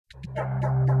The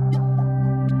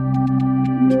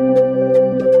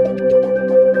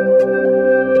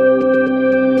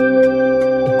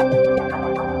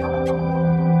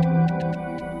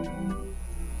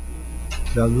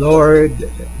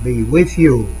Lord be with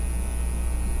you.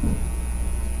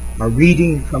 A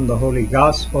reading from the Holy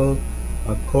Gospel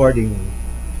according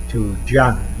to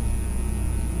John.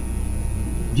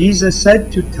 Jesus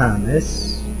said to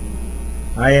Thomas,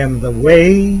 I am the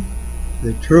way,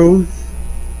 the truth,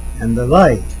 and the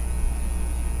life.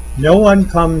 No one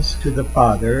comes to the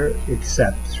Father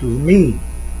except through me.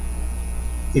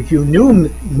 If you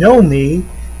know me,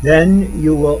 then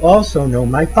you will also know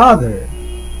my Father.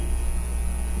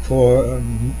 For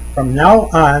from now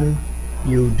on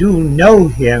you do know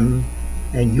him,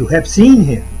 and you have seen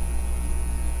him.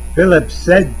 Philip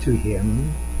said to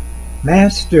him,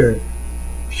 Master,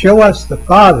 show us the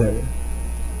Father,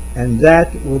 and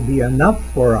that will be enough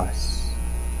for us.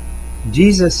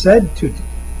 Jesus said to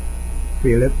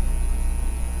Philip,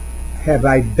 Have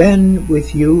I been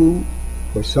with you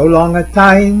for so long a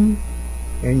time,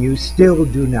 and you still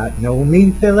do not know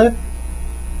me, Philip?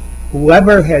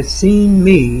 Whoever has seen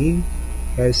me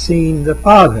has seen the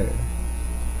Father.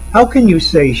 How can you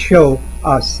say, Show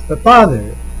us the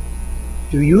Father?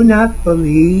 Do you not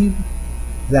believe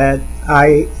that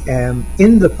I am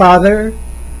in the Father,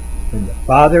 and the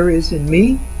Father is in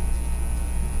me?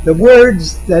 The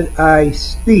words that I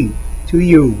speak to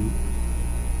you,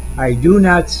 I do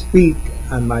not speak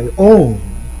on my own.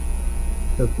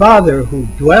 The Father who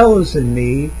dwells in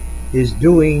me is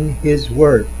doing his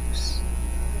works.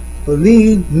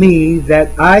 Believe me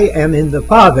that I am in the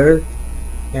Father,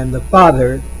 and the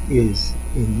Father is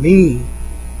in me.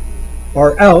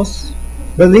 Or else,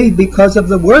 believe because of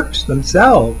the works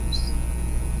themselves.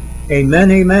 Amen,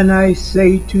 amen, I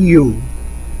say to you,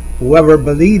 whoever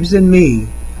believes in me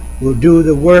will do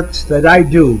the works that I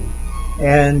do,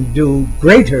 and do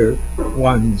greater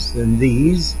ones than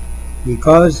these,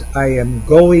 because I am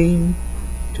going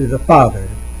to the Father.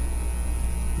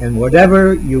 And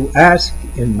whatever you ask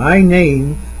in my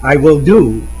name, I will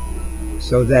do,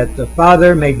 so that the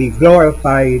Father may be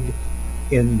glorified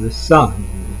in the Son.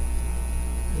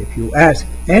 If you ask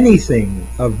anything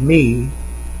of me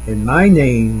in my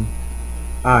name,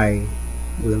 I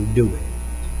will do it.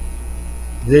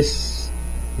 This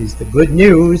is the good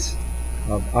news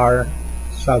of our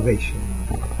salvation.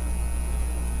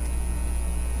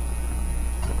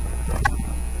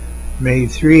 May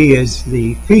 3 is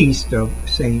the feast of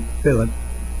St. Philip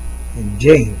and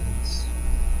James.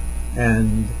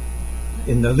 And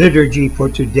in the liturgy for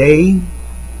today,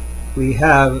 we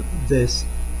have this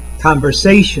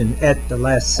conversation at the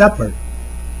Last Supper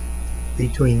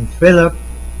between Philip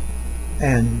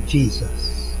and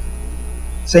Jesus.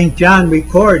 St. John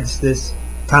records this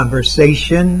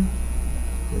conversation,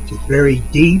 which is very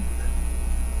deep,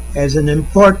 as an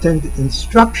important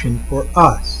instruction for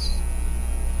us,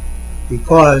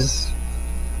 because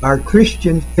our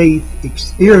Christian faith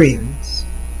experience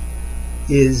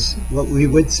is what we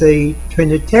would say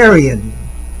Trinitarian.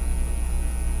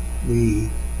 We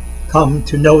come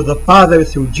to know the Father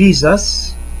through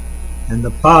Jesus, and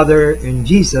the Father and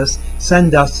Jesus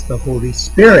send us the Holy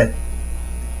Spirit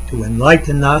to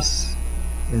enlighten us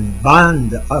and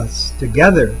bond us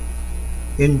together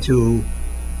into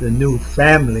the new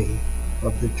family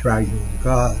of the Triune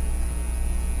God.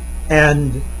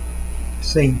 And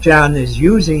St. John is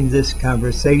using this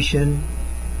conversation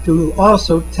to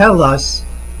also tell us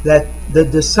that the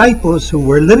disciples who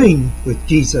were living with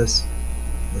Jesus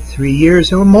for 3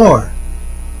 years or more,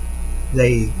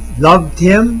 they loved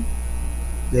him,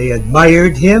 they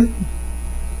admired him,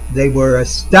 they were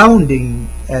astounding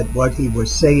at what he was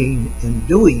saying and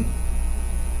doing.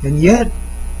 And yet,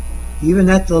 even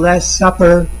at the Last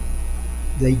Supper,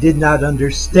 they did not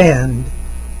understand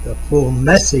the full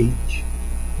message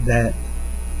that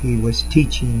he was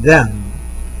teaching them,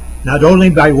 not only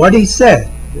by what he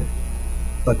said,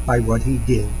 but by what he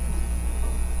did.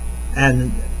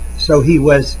 And so he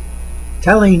was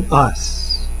telling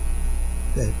us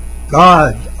that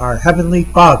God, our Heavenly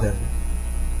Father,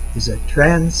 is a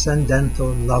transcendental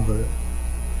lover.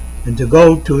 And to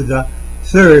go to the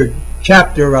 3rd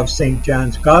chapter of St.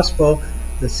 John's Gospel,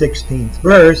 the 16th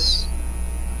verse,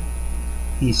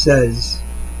 he says,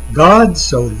 God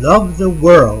so loved the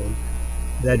world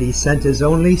that he sent his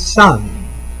only Son,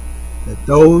 that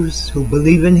those who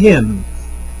believe in him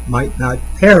might not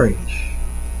perish,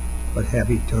 but have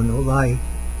eternal life.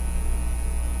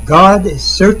 God is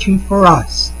searching for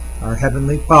us, our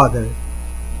Heavenly Father,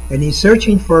 and he's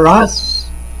searching for us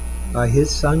by his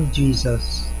Son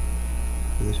Jesus,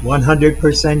 who is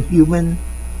 100% human,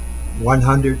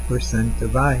 100%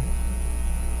 divine.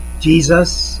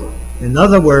 Jesus, in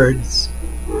other words,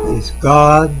 is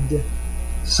God,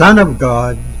 Son of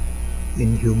God,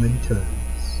 in human terms.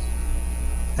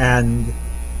 And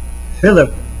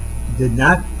Philip did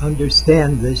not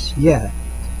understand this yet.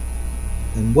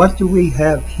 And what do we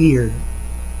have here?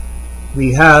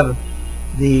 We have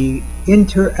the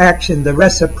interaction, the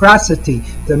reciprocity,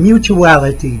 the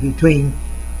mutuality between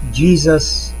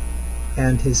Jesus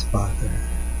and his Father.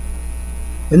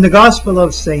 In the Gospel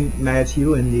of St.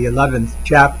 Matthew, in the 11th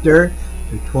chapter,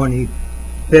 the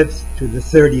 25th to the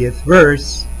 30th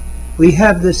verse, we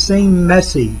have the same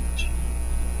message.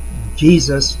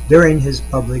 Jesus during his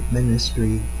public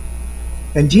ministry.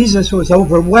 And Jesus was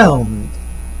overwhelmed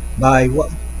by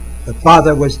what the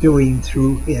Father was doing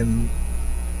through him.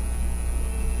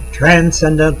 A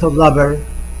transcendental lover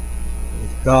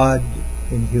with God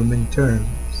in human terms.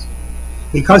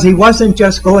 Because he wasn't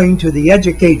just going to the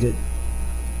educated,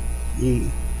 the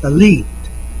elite,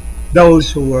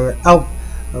 those who were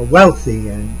wealthy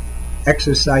and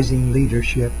exercising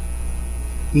leadership.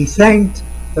 He thanked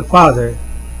the Father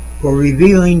for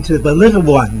revealing to the little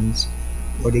ones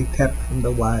what he kept from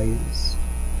the wise.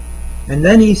 And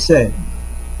then he said,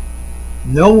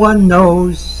 no one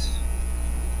knows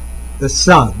the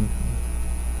Son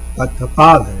but the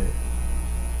Father,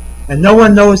 and no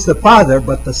one knows the Father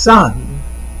but the Son,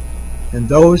 and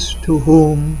those to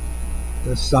whom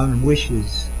the Son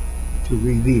wishes to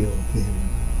reveal him.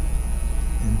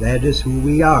 And that is who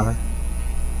we are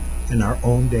in our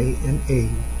own day and age.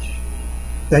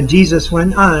 Then Jesus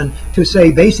went on to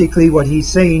say basically what he's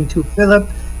saying to Philip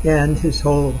and his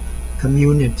whole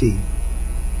community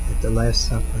at the Last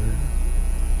Supper.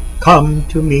 Come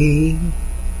to me,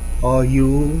 all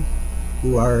you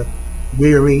who are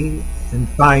weary and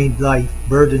find life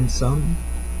burdensome,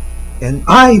 and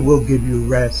I will give you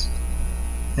rest.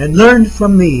 And learn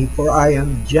from me, for I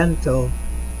am gentle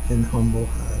and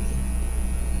humble-hearted.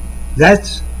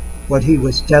 That's what he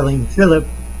was telling Philip,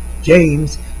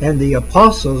 James, and the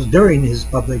apostles during his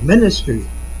public ministry,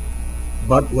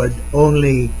 but would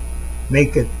only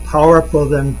make it powerful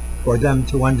for them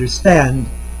to understand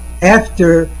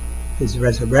after his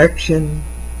resurrection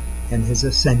and his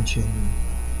ascension.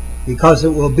 Because it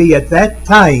will be at that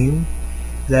time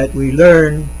that we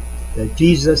learn that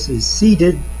Jesus is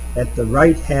seated at the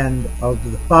right hand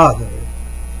of the Father,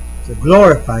 the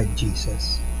glorified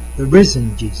Jesus, the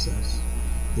risen Jesus,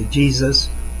 the Jesus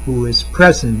who is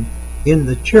present in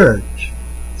the church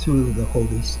through the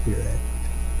Holy Spirit.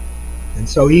 And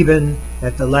so even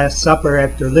at the Last Supper,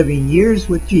 after living years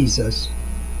with Jesus,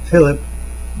 Philip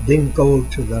didn't go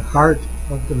to the heart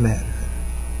of the matter,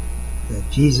 that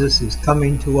Jesus is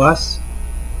coming to us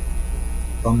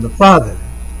from the Father,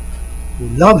 who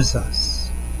loves us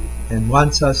and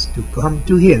wants us to come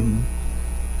to him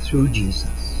through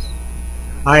Jesus.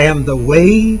 I am the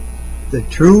way, the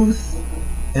truth,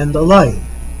 and the life,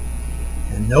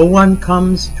 and no one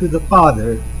comes to the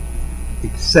Father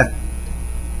except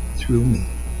through me.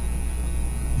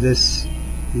 This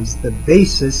is the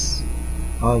basis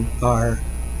of our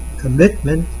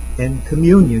commitment and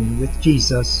communion with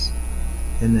Jesus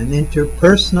in an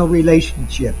interpersonal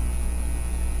relationship,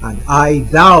 an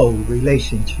I-thou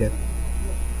relationship.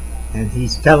 And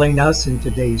he's telling us in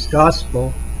today's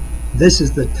gospel, this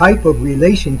is the type of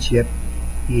relationship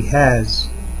he has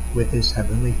with his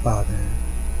Heavenly Father.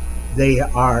 They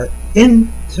are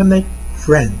intimate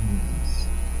friends.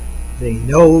 They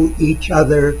know each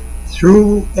other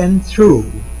through and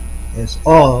through, as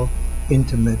all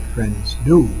intimate friends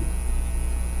do.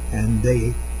 And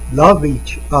they love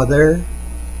each other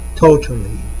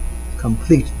totally,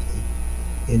 completely,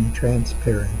 in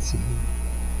transparency.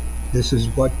 This is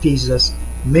what Jesus'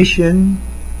 mission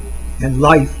and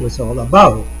life was all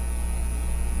about.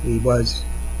 He was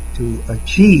to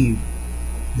achieve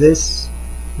this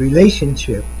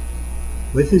relationship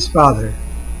with his Father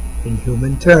in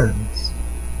human terms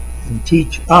and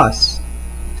teach us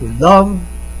to love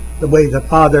the way the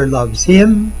Father loves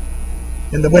him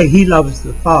and the way he loves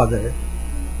the Father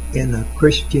in a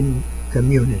Christian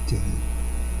community.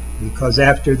 Because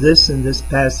after this, in this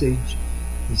passage,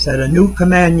 he said, a new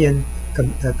commandment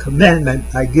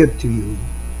I give to you.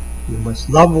 You must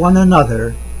love one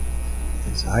another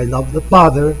as I love the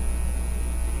Father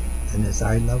and as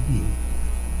I love you.